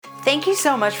Thank you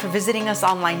so much for visiting us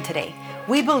online today.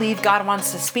 We believe God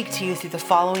wants to speak to you through the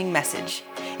following message.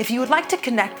 If you would like to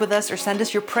connect with us or send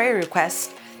us your prayer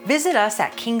requests, visit us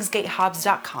at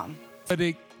kingsgatehobbs.com.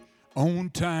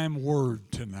 On-time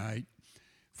word tonight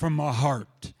from my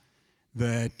heart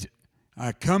that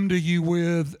I come to you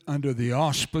with under the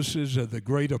auspices of the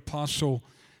great apostle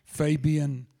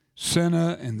Fabian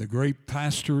Sena and the great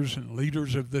pastors and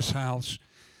leaders of this house.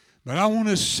 But I want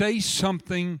to say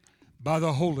something by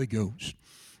the Holy Ghost.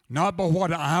 Not by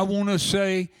what I want to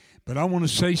say, but I want to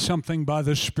say something by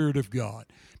the Spirit of God.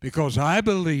 Because I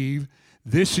believe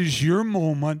this is your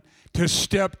moment to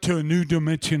step to a new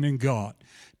dimension in God.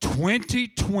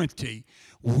 2020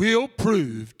 will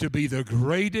prove to be the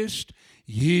greatest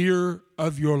year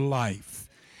of your life.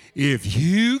 If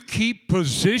you keep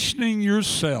positioning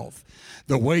yourself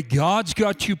the way God's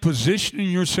got you positioning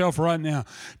yourself right now,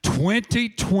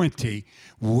 2020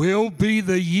 will be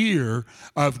the year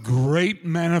of great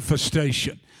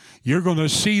manifestation. You're going to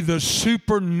see the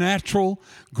supernatural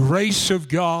grace of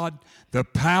God, the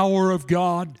power of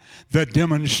God, the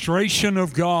demonstration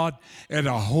of God at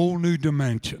a whole new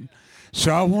dimension.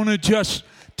 So I want to just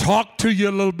talk to you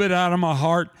a little bit out of my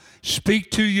heart, speak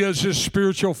to you as a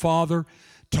spiritual father,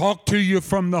 talk to you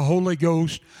from the Holy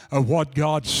Ghost of what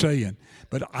God's saying.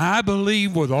 But I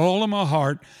believe with all of my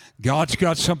heart, God's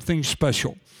got something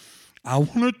special. I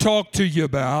want to talk to you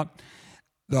about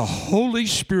the Holy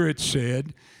Spirit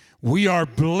said, we are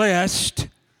blessed,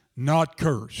 not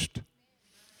cursed.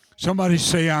 Somebody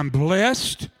say, I'm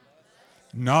blessed,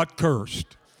 not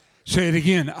cursed. Say it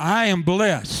again, I am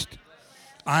blessed.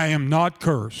 I am not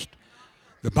cursed.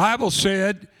 The Bible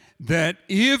said that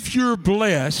if you're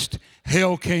blessed,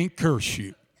 hell can't curse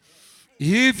you.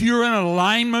 If you're in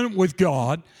alignment with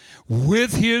God,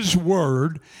 with His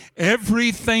Word,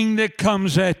 everything that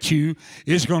comes at you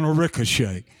is going to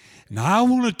ricochet. Now, I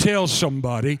want to tell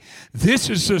somebody, this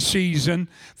is the season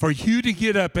for you to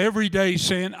get up every day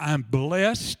saying, I'm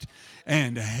blessed,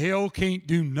 and hell can't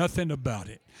do nothing about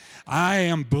it. I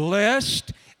am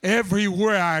blessed.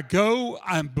 Everywhere I go,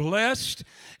 I'm blessed.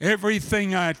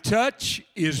 Everything I touch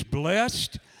is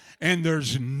blessed. And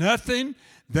there's nothing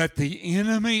that the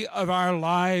enemy of our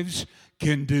lives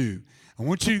can do. I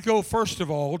want you to go, first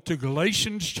of all, to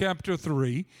Galatians chapter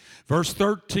 3, verse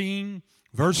 13,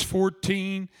 verse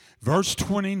 14, verse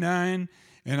 29,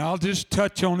 and I'll just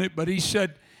touch on it. But he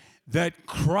said that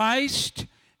Christ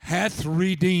hath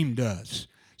redeemed us.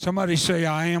 Somebody say,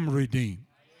 I am redeemed.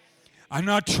 I'm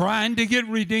not trying to get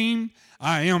redeemed.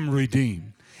 I am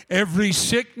redeemed. Every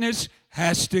sickness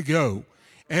has to go.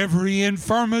 Every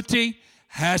infirmity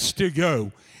has to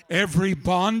go. Every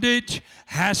bondage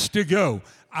has to go.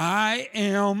 I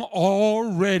am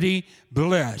already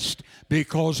blessed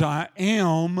because I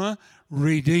am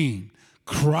redeemed.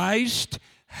 Christ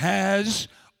has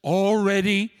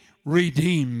already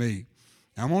redeemed me.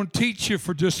 I'm going to teach you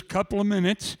for just a couple of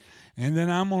minutes, and then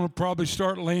I'm going to probably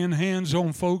start laying hands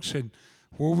on folks, and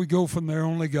where we go from there,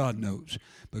 only God knows.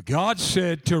 But God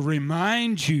said to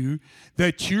remind you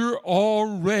that you're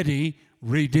already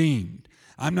redeemed.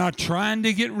 I'm not trying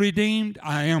to get redeemed.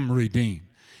 I am redeemed.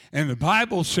 And the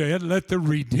Bible said, let the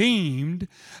redeemed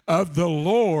of the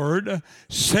Lord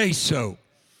say so.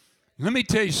 Let me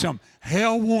tell you something.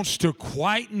 Hell wants to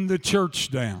quieten the church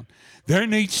down. There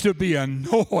needs to be a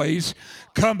noise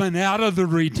coming out of the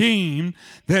redeemed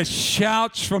that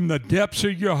shouts from the depths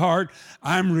of your heart,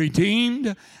 I'm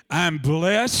redeemed, I'm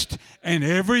blessed, and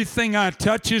everything I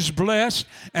touch is blessed,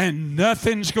 and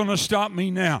nothing's going to stop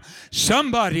me now.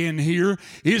 Somebody in here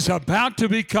is about to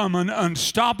become an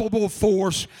unstoppable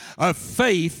force of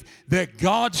faith that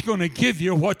God's going to give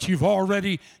you what you've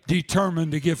already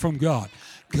determined to get from God.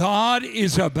 God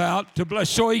is about to bless.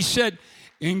 So he said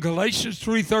in Galatians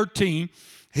 3:13,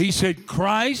 he said,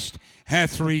 Christ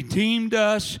hath redeemed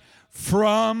us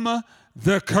from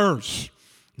the curse.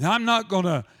 Now, I'm not going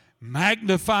to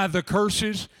magnify the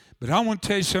curses, but I want to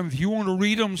tell you something. If you want to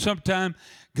read them sometime,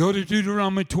 go to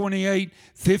Deuteronomy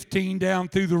 28:15 down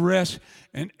through the rest,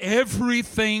 and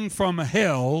everything from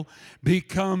hell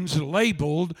becomes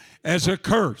labeled as a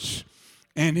curse.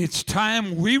 And it's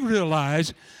time we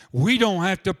realize we don't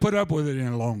have to put up with it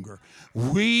any longer.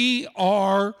 We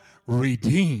are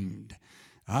redeemed.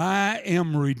 I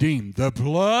am redeemed. The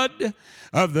blood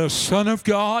of the Son of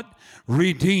God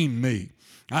redeemed me.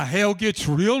 Now, hell gets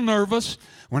real nervous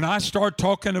when I start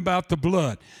talking about the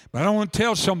blood. But I want to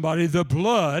tell somebody the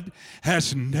blood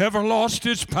has never lost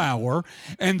its power,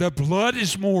 and the blood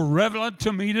is more relevant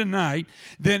to me tonight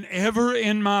than ever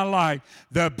in my life.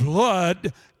 The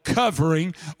blood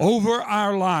covering over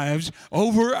our lives,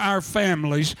 over our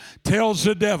families, tells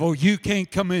the devil, you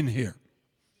can't come in here.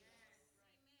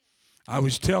 I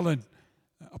was telling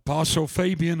Apostle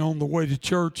Fabian on the way to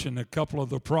church, and a couple of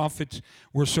the prophets.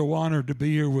 We're so honored to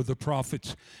be here with the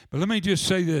prophets. But let me just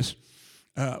say this.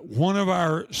 One of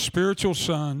our spiritual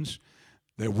sons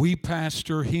that we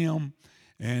pastor, him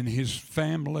and his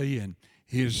family and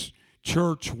his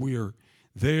church, we're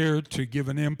there to give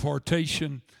an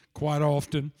impartation quite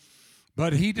often.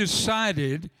 But he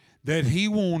decided that he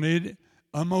wanted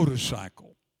a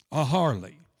motorcycle, a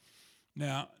Harley.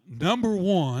 Now, number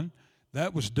one,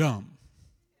 that was dumb.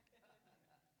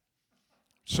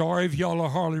 Sorry if y'all are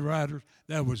Harley riders,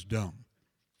 that was dumb.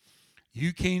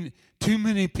 You can't, too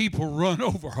many people run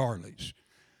over Harleys.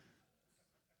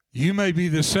 You may be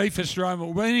the safest driver,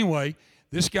 but anyway,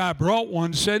 this guy brought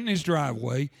one, sat in his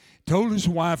driveway, told his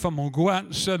wife, I'm going to go out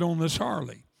and sit on this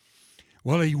Harley.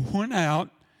 Well, he went out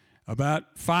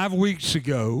about 5 weeks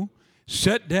ago,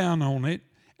 sat down on it,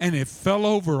 and it fell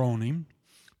over on him,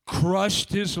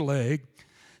 crushed his leg,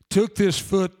 took this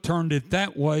foot, turned it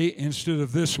that way instead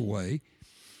of this way.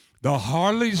 The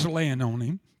Harley's laying on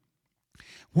him.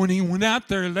 When he went out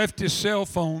there, he left his cell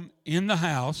phone in the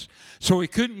house, so he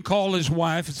couldn't call his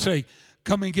wife and say,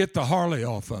 come and get the Harley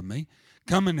off of me.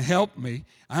 Come and help me.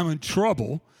 I'm in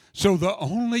trouble. So the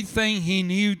only thing he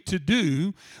knew to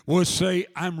do was say,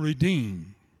 I'm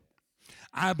redeemed.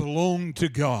 I belong to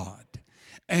God.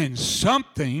 And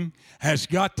something has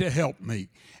got to help me.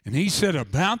 And he said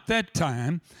about that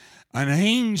time, an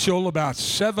angel about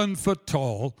 7 foot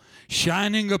tall,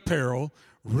 shining apparel,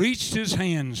 reached his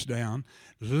hands down,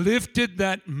 lifted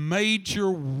that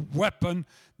major weapon,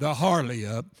 the Harley,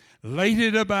 up, laid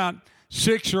it about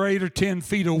 6 or 8 or 10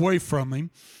 feet away from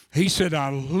him. He said, I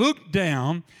looked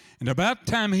down, and about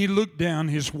the time he looked down,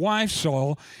 his wife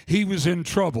saw he was in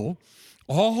trouble.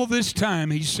 All this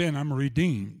time, he said, I'm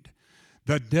redeemed.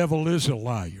 The devil is a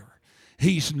liar.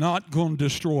 He's not going to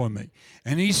destroy me.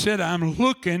 And he said, I'm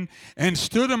looking and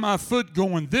stood on my foot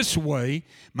going this way.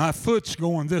 My foot's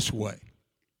going this way.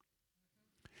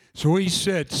 So he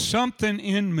said, something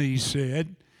in me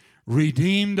said,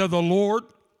 redeemed of the Lord,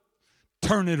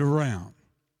 turn it around.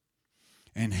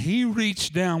 And he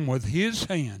reached down with his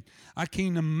hand. I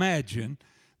can't imagine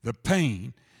the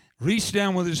pain. Reached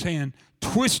down with his hand,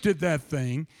 twisted that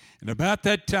thing, and about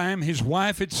that time, his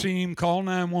wife had seen him call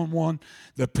 911.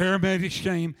 The paramedics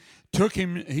came, took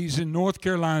him, he's in North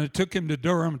Carolina, took him to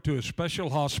Durham to a special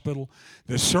hospital.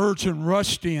 The surgeon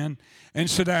rushed in and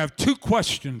said, I have 2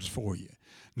 questions for you.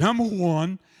 Number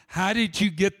 1, how did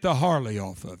you get the Harley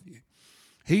off of you?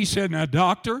 He said, now,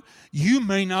 doctor, you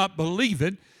may not believe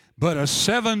it, but a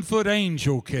 7-foot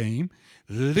angel came,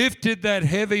 lifted that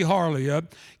heavy Harley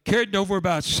up, carried it over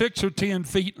about 6 or 10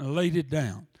 feet and laid it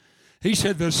down. He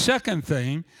said, the second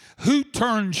thing, who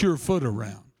turns your foot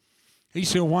around? He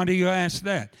said, why do you ask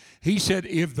that? He said,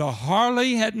 if the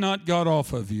Harley had not got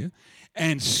off of you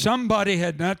and somebody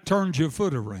had not turned your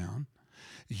foot around,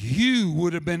 you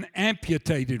would have been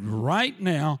amputated right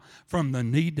now from the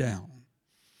knee down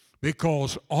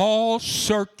because all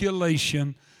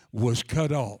circulation was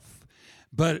cut off.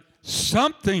 But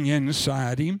something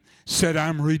inside him said,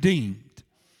 I'm redeemed.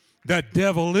 The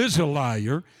devil is a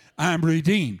liar. I'm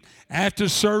redeemed. After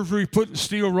surgery, putting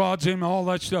steel rods in, all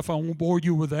that stuff, I won't bore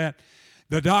you with that.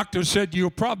 The doctor said, you'll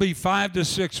probably be 5 to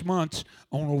 6 months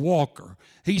on a walker.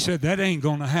 He said, that ain't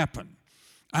going to happen.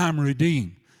 I'm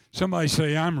redeemed. Somebody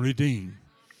say, I'm redeemed.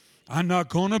 I'm not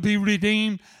going to be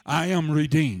redeemed. I am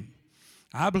redeemed.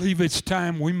 I believe it's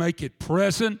time we make it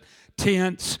present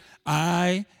tense.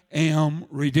 I am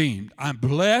redeemed. I'm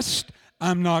blessed.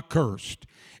 I'm not cursed.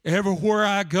 Everywhere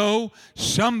I go,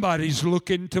 somebody's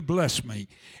looking to bless me.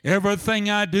 Everything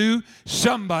I do,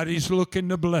 somebody's looking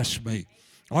to bless me.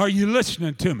 Are you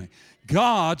listening to me?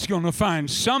 God's going to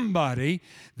find somebody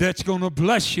that's going to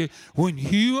bless you when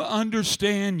you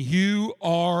understand you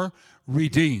are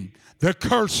redeemed. The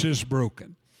curse is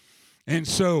broken. And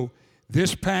so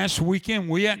this past weekend,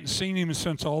 we hadn't seen him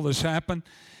since all this happened.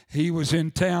 He was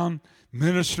in town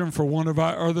ministering for one of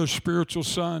our other spiritual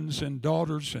sons and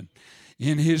daughters and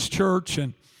in his church.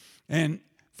 And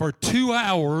for 2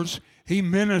 hours, he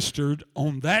ministered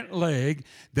on that leg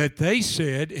that they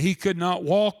said he could not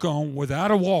walk on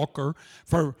without a walker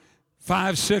for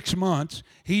 5-6 months.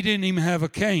 He didn't even have a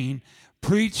cane.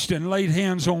 Preached and laid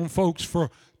hands on folks for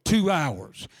 2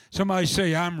 hours. Somebody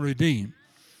say, I'm redeemed.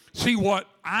 See, what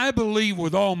I believe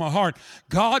with all my heart,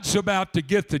 God's about to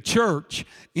get the church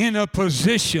in a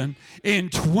position in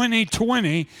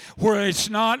 2020 where it's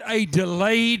not a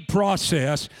delayed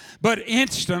process, but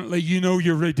instantly you know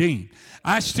you're redeemed.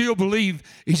 I still believe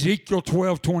Ezekiel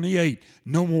 12:28,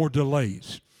 no more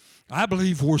delays. I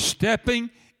believe we're stepping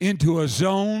into a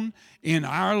zone in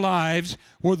our lives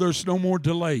where there's no more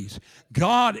delays.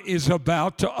 God is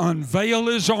about to unveil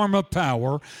His arm of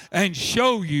power and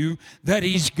show you that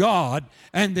He's God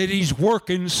and that He's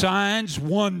working signs,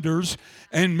 wonders,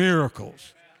 and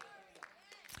miracles.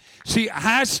 See,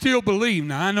 I still believe,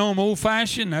 now I know I'm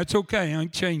old-fashioned, that's okay, I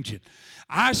ain't changing.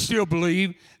 I still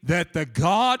believe that the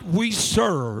God we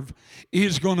serve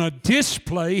is going to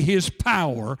display His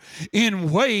power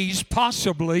in ways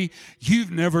possibly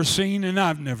you've never seen and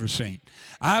I've never seen.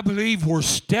 I believe we're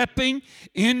stepping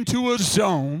into a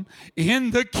zone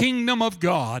in the kingdom of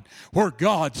God where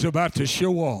God's about to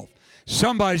show off.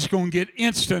 Somebody's going to get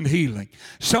instant healing.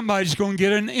 Somebody's going to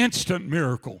get an instant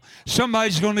miracle.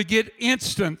 Somebody's going to get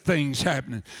instant things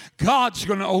happening. God's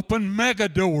going to open mega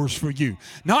doors for you.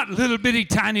 Not little bitty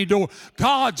tiny doors.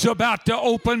 God's about to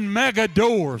open mega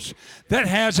doors that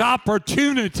has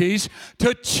opportunities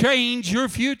to change your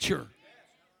future.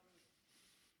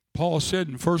 Paul said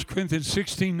in 1 Corinthians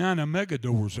 16:9, a mega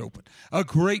door is open. A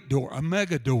great door, a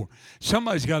mega door.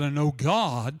 Somebody's got to know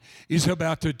God is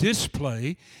about to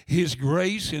display His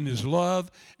grace and His love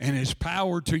and His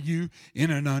power to you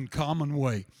in an uncommon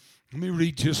way. Let me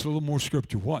read just a little more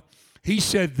scripture. What? He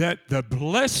said that the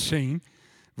blessing,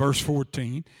 verse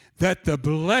 14, that the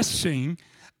blessing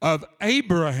of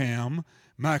Abraham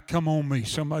might come on me.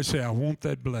 Somebody say, I want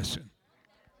that blessing.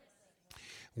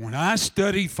 When I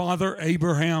study Father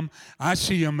Abraham, I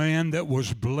see a man that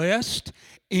was blessed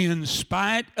in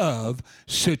spite of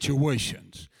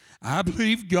situations. I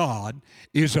believe God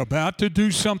is about to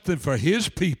do something for His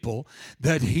people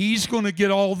that He's going to get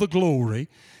all the glory.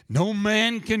 No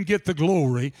man can get the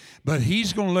glory, but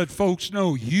He's going to let folks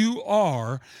know you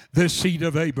are the seed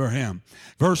of Abraham.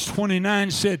 Verse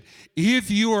 29 said, if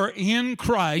you are in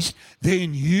Christ,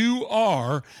 then you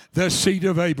are the seed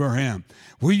of Abraham.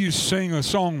 We used to sing a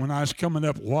song when I was coming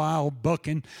up, wild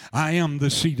bucking, I am the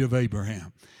seed of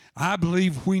Abraham. I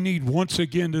believe we need once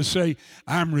again to say,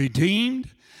 I'm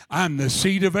redeemed. I'm the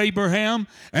seed of Abraham,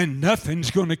 and nothing's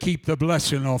going to keep the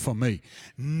blessing off of me.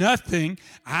 Nothing.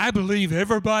 I believe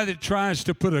everybody that tries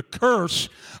to put a curse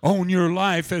on your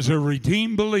life as a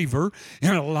redeemed believer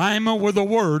in alignment with the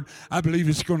Word, I believe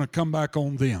it's going to come back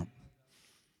on them.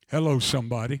 Hello,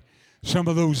 somebody. Some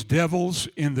of those devils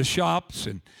in the shops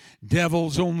and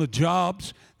devils on the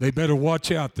jobs, they better watch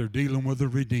out. They're dealing with the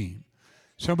redeemed.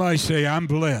 Somebody say, I'm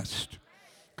blessed.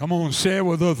 Come on, say it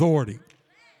with authority.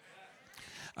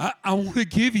 I want to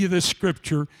give you this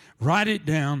scripture. Write it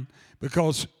down,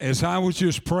 because as I was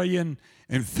just praying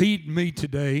and feeding me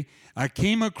today, I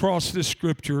came across this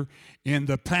scripture in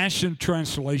the Passion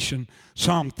Translation,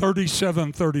 Psalm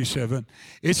 37:37.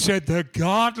 It said, the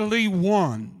godly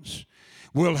ones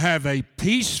will have a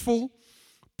peaceful,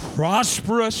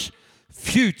 prosperous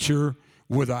future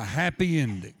with a happy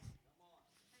ending.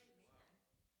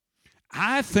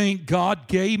 I think God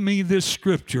gave me this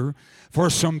scripture for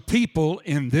some people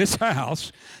in this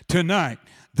house tonight.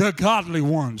 The godly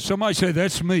ones. Somebody say,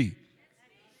 that's me.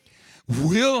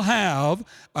 Will have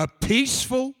a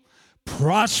peaceful,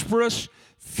 prosperous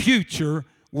future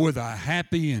with a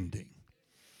happy ending.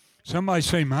 Somebody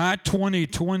say, my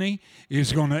 2020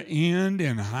 is going to end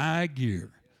in high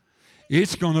gear.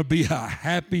 It's going to be a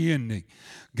happy ending.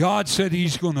 God said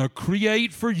He's going to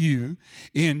create for you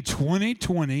in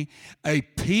 2020 a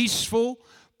peaceful,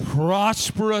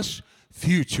 prosperous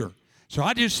future. So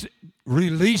I just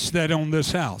released that on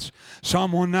this house.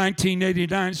 Psalm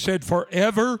 119:89 said,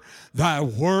 forever thy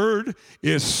word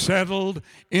is settled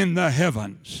in the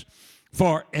heavens.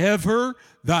 Forever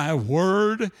thy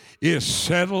word is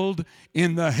settled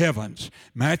in the heavens.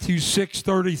 Matthew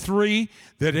 6:33,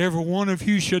 that every one of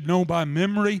you should know by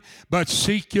memory, but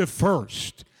seek ye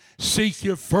first. Seek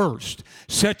ye first.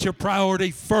 Set your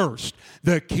priority first.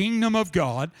 The kingdom of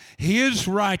God, His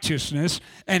righteousness,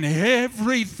 and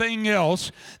everything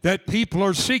else that people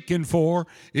are seeking for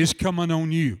is coming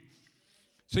on you.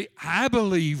 See, I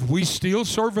believe we still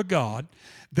serve a God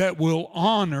that will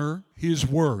honor His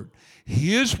word.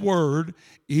 His word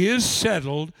is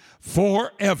settled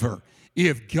forever.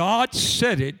 If God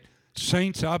said it,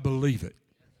 saints, I believe it.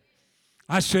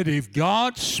 I said, if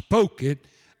God spoke it,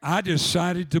 I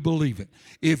decided to believe it.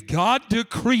 If God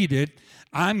decreed it,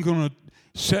 I'm going to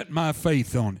set my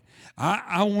faith on it.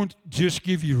 I want to just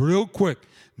give you real quick.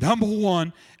 Number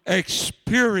one,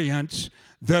 experience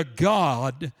the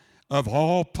God of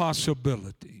all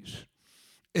possibilities.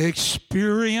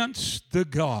 Experience the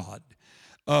God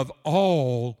of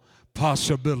all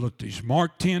possibilities.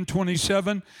 Mark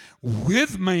 10:27,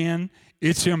 with man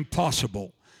it's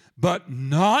impossible, but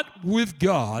not with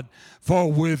God,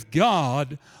 for with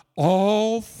God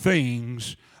all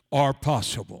things are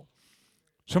possible.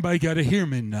 Somebody got to hear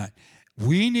me tonight.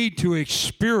 We need to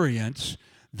experience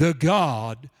the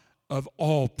God of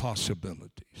all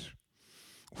possibilities.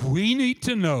 We need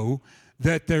to know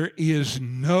that there is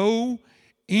no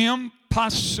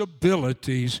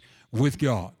impossibilities with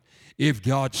God. If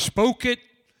God spoke it,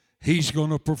 He's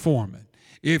going to perform it.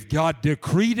 If God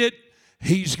decreed it,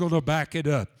 He's going to back it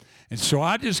up. And so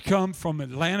I just come from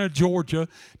Atlanta, Georgia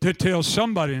to tell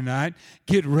somebody tonight,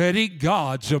 get ready,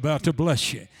 God's about to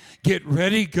bless you. Get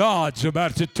ready, God's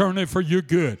about to turn it for your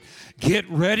good. Get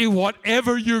ready,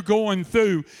 whatever you're going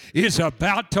through is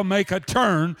about to make a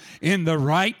turn in the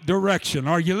right direction.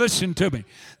 Are you listening to me?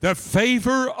 The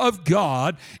favor of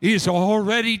God is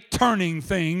already turning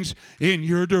things in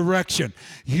your direction.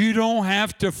 You don't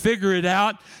have to figure it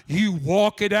out. You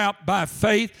walk it out by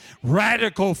faith.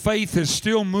 Radical faith is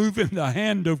still moving the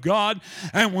hand of God.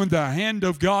 And when the hand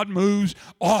of God moves,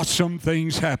 awesome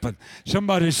things happen.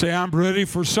 Somebody say, I'm ready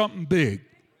for something big.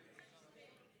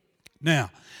 Now,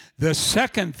 the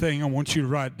second thing I want you to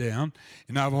write down,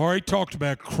 and I've already talked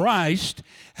about, Christ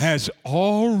has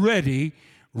already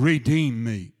redeemed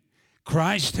me.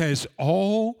 Christ has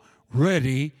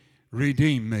already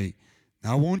redeemed me.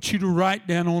 Now, I want you to write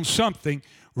down on something,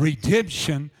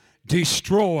 redemption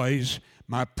destroys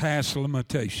my past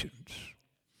limitations.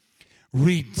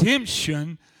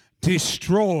 Redemption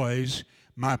destroys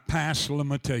my past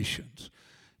limitations.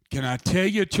 Can I tell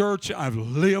you, church, I've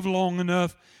lived long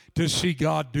enough to see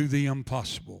God do the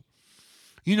impossible.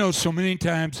 You know, so many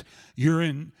times you're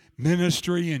in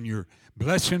ministry and you're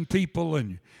blessing people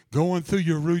and going through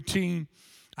your routine.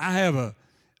 I have a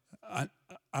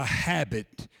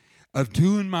habit of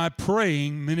doing my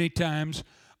praying many times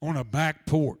on a back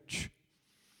porch.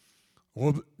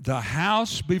 Well, the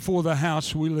house before the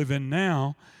house we live in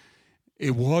now,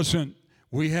 it wasn't,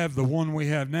 we have the one we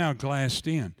have now glassed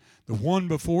in. The one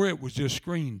before it was just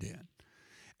screened in.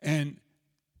 And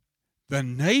the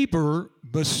neighbor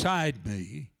beside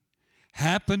me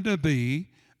happened to be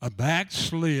a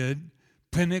backslid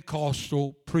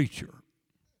Pentecostal preacher.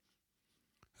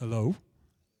 Hello?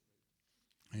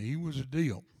 He was a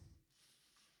deal.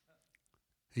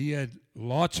 He had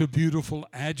lots of beautiful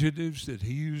adjectives that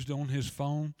he used on his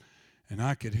phone, and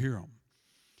I could hear them.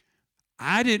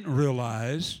 I didn't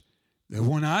realize that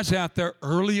when I was out there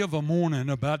early of a morning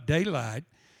about daylight,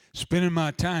 spending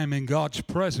my time in God's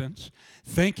presence,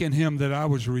 thanking Him that I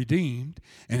was redeemed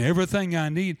and everything I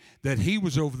need, that He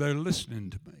was over there listening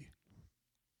to me.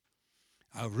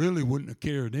 I really wouldn't have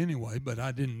cared anyway, but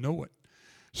I didn't know it.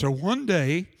 So one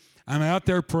day, I'm out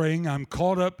there praying. I'm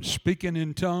caught up speaking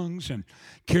in tongues and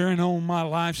carrying on my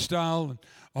lifestyle. And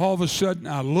all of a sudden,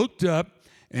 I looked up,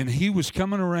 and he was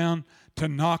coming around to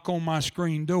knock on my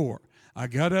screen door. I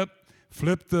got up,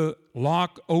 flipped the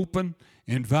lock open,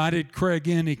 invited Craig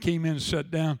in. He came in and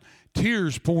sat down,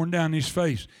 tears pouring down his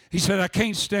face. He said, I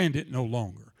can't stand it no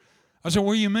longer. I said,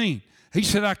 what do you mean? He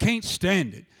said, I can't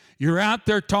stand it. You're out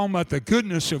there talking about the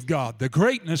goodness of God, the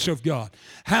greatness of God,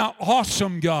 how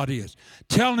awesome God is,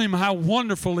 telling Him how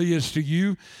wonderful He is to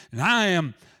you. And I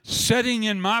am sitting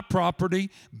in my property,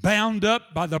 bound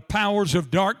up by the powers of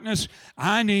darkness.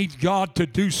 I need God to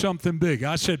do something big.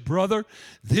 I said, brother,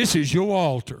 this is your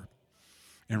altar.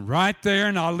 And right there,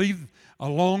 and I'll leave a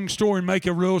long story and make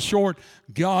it real short,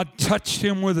 God touched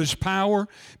him with His power,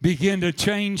 began to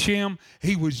change him.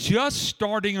 He was just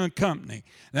starting a company.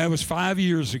 That was 5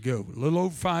 years ago, a little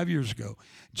over 5 years ago,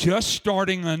 just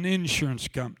starting an insurance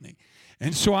company.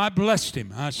 And so I blessed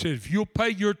him. I said, if you'll pay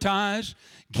your tithes,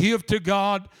 give to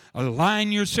God,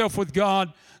 align yourself with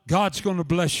God, God's going to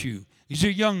bless you. He's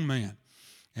a young man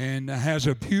and has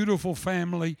a beautiful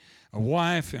family, a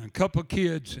wife and a couple of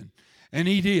kids, and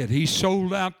he did. He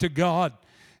sold out to God.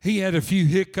 He had a few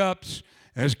hiccups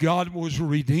as God was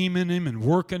redeeming him and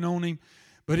working on him.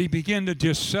 But he began to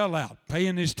just sell out,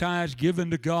 paying his tithes, giving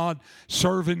to God,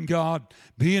 serving God,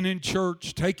 being in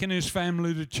church, taking his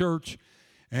family to church.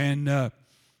 And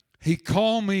he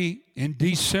called me in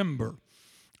December,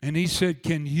 and he said,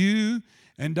 can you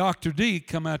and Dr. D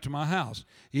come out to my house?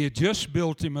 He had just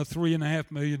built him a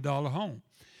 $3.5 million home.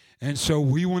 And so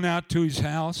we went out to his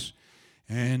house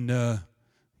and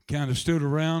kind of stood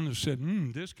around and said,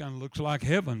 this kind of looks like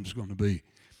heaven's going to be.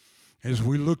 As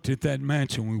we looked at that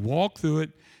mansion, we walked through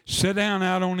it, sat down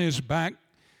out on his back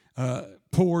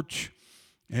porch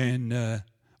and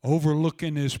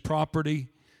overlooking his property,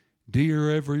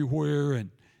 deer everywhere, and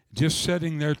just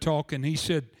sitting there talking. He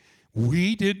said,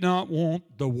 we did not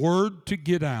want the word to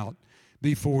get out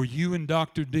before you and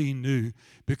Dr. D knew,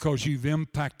 because you've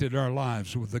impacted our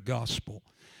lives with the gospel.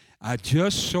 I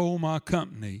just sold my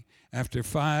company after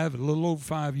a little over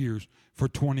 5 years for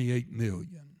 $28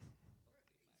 million.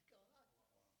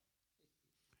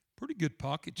 Pretty good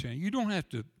pocket change. You don't have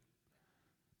to.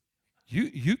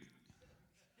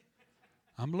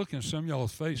 I'm looking at some of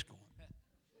y'all's face going,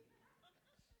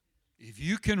 if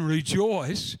you can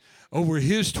rejoice over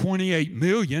his 28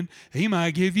 million, he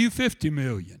might give you 50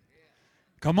 million.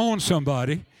 Come on,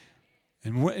 somebody.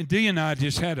 And Dee and I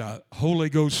just had a Holy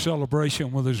Ghost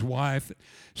celebration with his wife,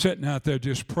 sitting out there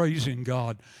just praising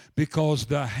God, because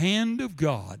the hand of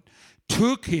God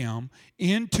took him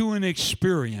into an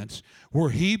experience where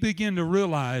he began to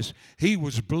realize he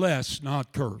was blessed,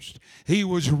 not cursed. He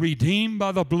was redeemed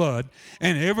by the blood,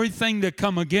 and everything that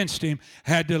come against him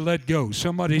had to let go.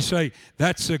 Somebody say,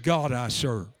 that's the God I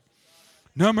serve.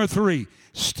 Number 3,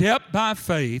 step by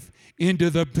faith into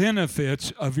the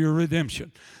benefits of your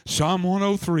redemption. Psalm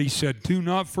 103 said, do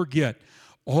not forget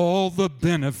all the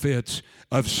benefits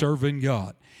of serving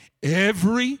God.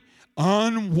 Every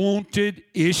unwanted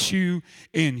issue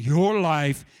in your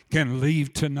life can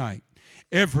leave tonight.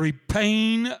 Every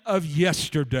pain of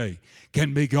yesterday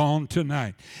can be gone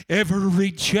tonight. Every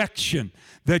rejection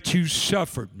that you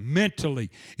suffered mentally,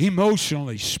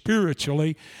 emotionally,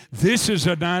 spiritually, this is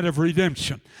a night of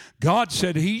redemption. God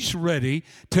said he's ready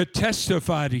to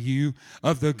testify to you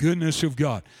of the goodness of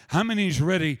God. How many is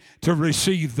ready to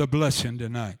receive the blessing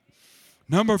tonight?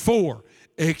 Number 4,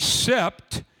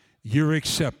 accept your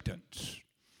acceptance.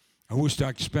 I wish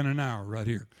I could spend an hour right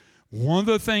here. One of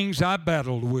the things I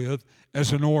battled with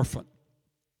as an orphan,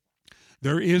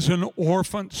 there is an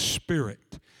orphan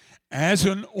spirit. As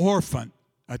an orphan,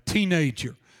 a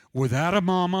teenager, without a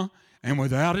mama and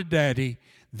without a daddy,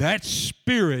 that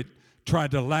spirit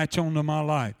tried to latch onto my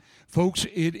life. Folks,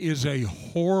 it is a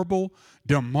horrible,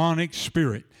 demonic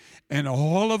spirit. And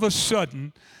all of a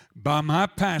sudden, by my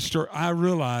pastor, I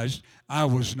realized I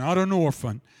was not an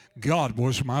orphan. God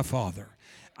was my father.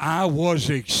 I was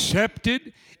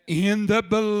accepted in the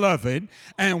beloved,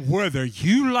 and whether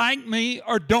you like me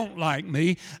or don't like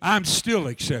me, I'm still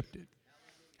accepted.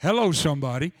 Hello,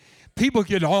 somebody. People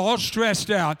get all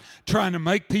stressed out trying to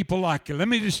make people like you. Let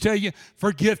me just tell you,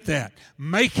 forget that.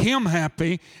 Make him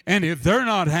happy, and if they're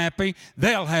not happy,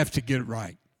 they'll have to get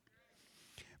right.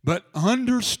 But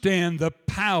understand the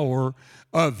power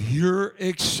of your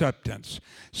acceptance.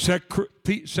 2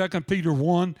 Peter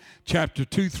 1, chapter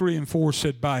 2, 3, and 4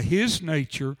 said, by his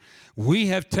nature we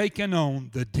have taken on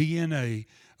the DNA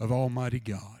of Almighty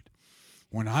God.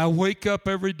 When I wake up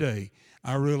every day,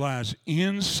 I realize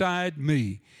inside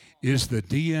me is the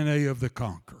DNA of the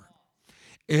conqueror.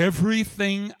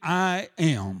 Everything I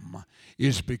am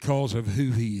is because of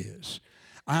who he is.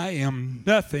 I am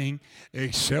nothing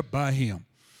except by him.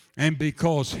 And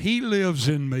because he lives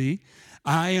in me,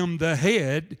 I am the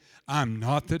head, I'm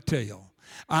not the tail.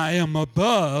 I am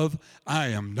above, I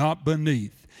am not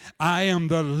beneath. I am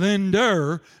the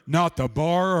lender, not the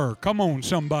borrower. Come on,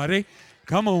 somebody.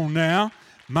 Come on now.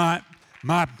 My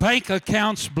bank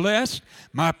account's blessed.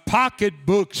 My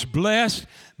pocketbook's blessed.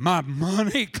 My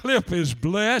money clip is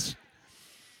blessed.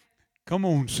 Come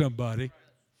on, somebody.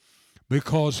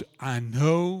 Because I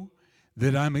know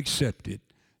that I'm accepted.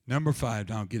 Number 5,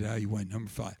 now I'll get out of your way. Number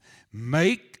 5,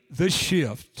 make the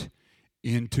shift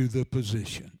into the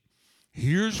position.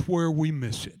 Here's where we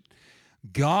miss it.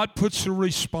 God puts the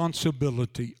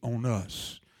responsibility on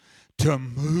us to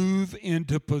move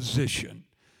into position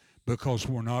because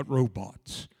we're not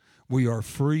robots. We are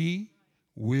free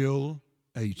will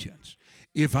agents.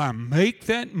 If I make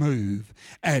that move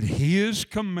at his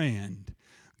command,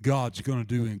 God's going to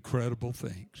do incredible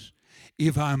things.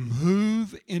 If I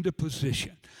move into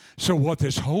position. So what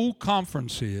this whole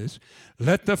conference is,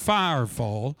 let the fire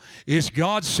fall, is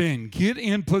God saying, get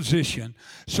in position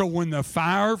so when the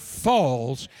fire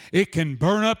falls, it can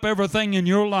burn up everything in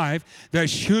your life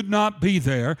that should not be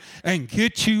there and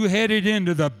get you headed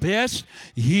into the best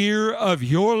year of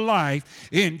your life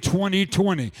in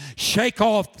 2020. Shake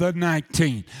off the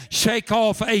 19, shake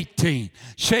off 18,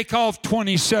 shake off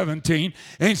 2017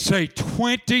 and say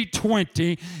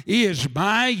 2020 is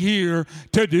my year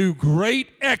to do great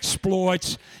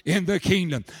exploits in the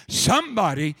kingdom.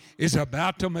 Somebody is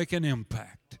about to make an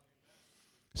impact.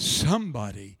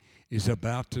 Somebody is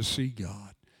about to see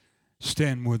God.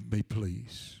 Stand with me,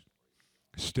 please.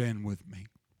 Stand with me.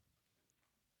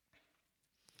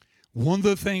 One of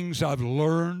the things I've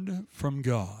learned from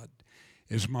God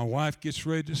as my wife gets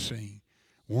ready to sing,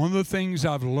 one of the things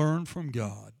I've learned from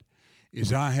God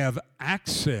is I have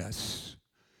access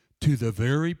to the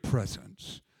very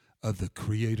presence of the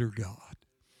Creator God.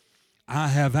 I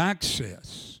have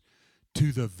access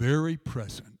to the very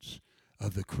presence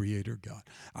of the Creator God.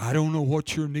 I don't know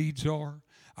what your needs are.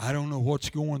 I don't know what's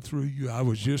going through you. I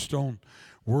was just on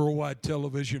worldwide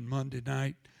television Monday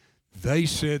night. They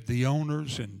said, the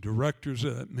owners and directors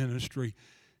of that ministry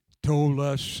told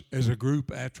us as a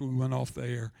group after we went off the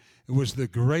air, it was the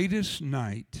greatest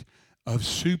night of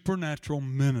supernatural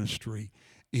ministry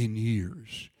in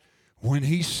years. When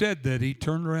he said that, he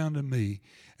turned around to me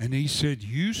and he said,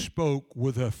 you spoke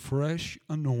with a fresh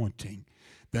anointing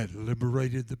that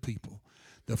liberated the people.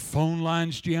 The phone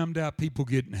lines jammed out, people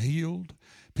getting healed,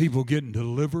 people getting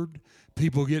delivered,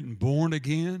 people getting born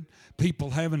again,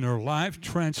 people having their life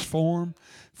transformed,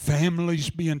 families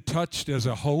being touched as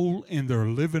a whole in their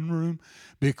living room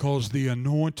because the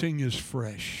anointing is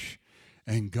fresh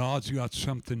and God's got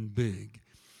something big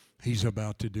He's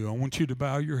about to do. I want you to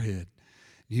bow your head.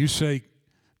 You say,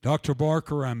 Dr.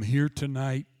 Barker, I'm here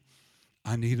tonight.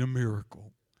 I need a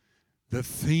miracle. The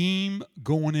theme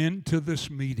going into this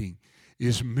meeting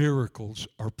is miracles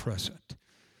are present.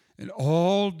 And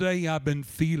all day I've been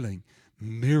feeling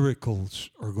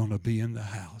miracles are going to be in the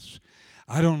house.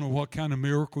 I don't know what kind of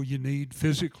miracle you need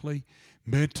physically,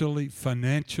 mentally,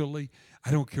 financially. I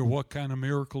don't care what kind of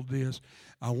miracle it is.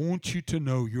 I want you to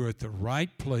know you're at the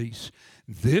right place.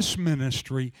 This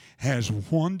ministry has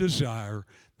one desire,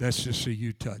 that's to see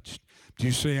you touched. Do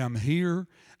you say, I'm here,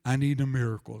 I need a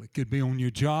miracle? It could be on your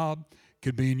job, it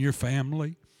could be in your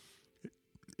family,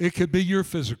 it could be your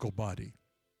physical body.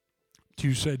 Do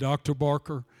you say, Dr.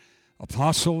 Barker,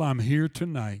 Apostle, I'm here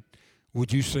tonight.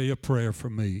 Would you say a prayer for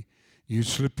me? You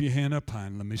slip your hand up high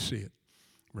and let me see it.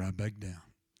 Right back down.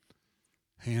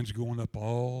 Hands going up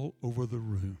all over the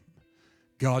room.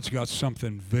 God's got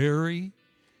something very,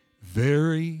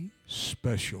 very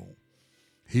special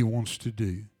He wants to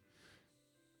do.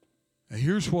 Now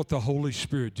here's what the Holy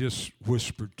Spirit just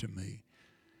whispered to me.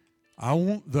 I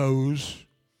want those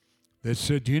that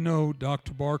said, you know,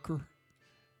 Dr. Barker,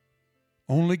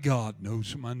 only God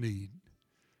knows my need.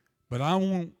 But I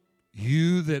want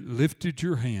you that lifted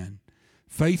your hand.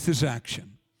 Faith is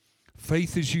action.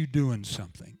 Faith is you doing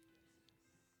something.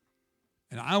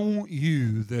 And I want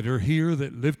you that are here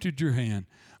that lifted your hand,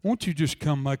 I want you to just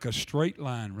come like a straight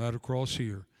line right across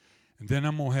here. And then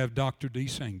I'm going to have Dr. D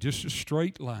sing just a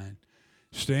straight line.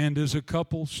 Stand as a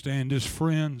couple, stand as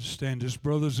friends, stand as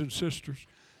brothers and sisters.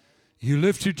 You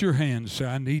lifted your hand and say,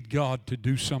 I need God to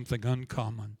do something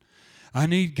uncommon. I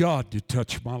need God to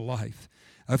touch my life.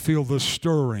 I feel the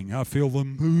stirring. I feel the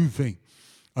moving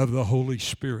of the Holy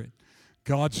Spirit.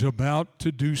 God's about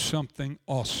to do something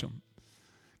awesome.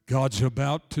 God's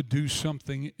about to do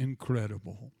something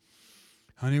incredible.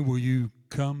 Honey, will you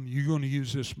come? You're going to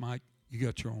use this mic. You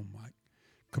got your own mic.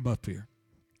 Come up here.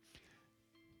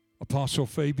 Apostle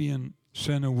Fabian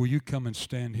Senna, will you come and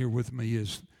stand here with me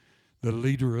as the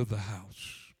leader of the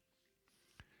house?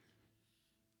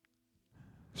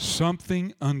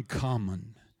 Something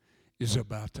uncommon is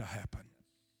about to happen.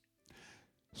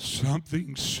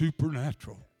 Something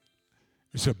supernatural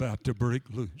is about to break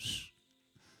loose.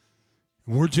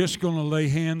 We're just going to lay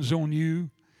hands on you.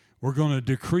 We're going to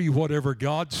decree whatever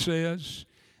God says,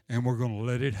 and we're going to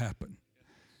let it happen.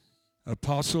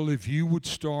 Apostle, if you would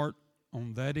start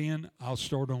on that end, I'll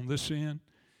start on this end,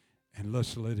 and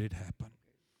let's let it happen.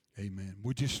 Amen.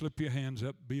 Would you slip your hands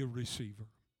up, be a receiver?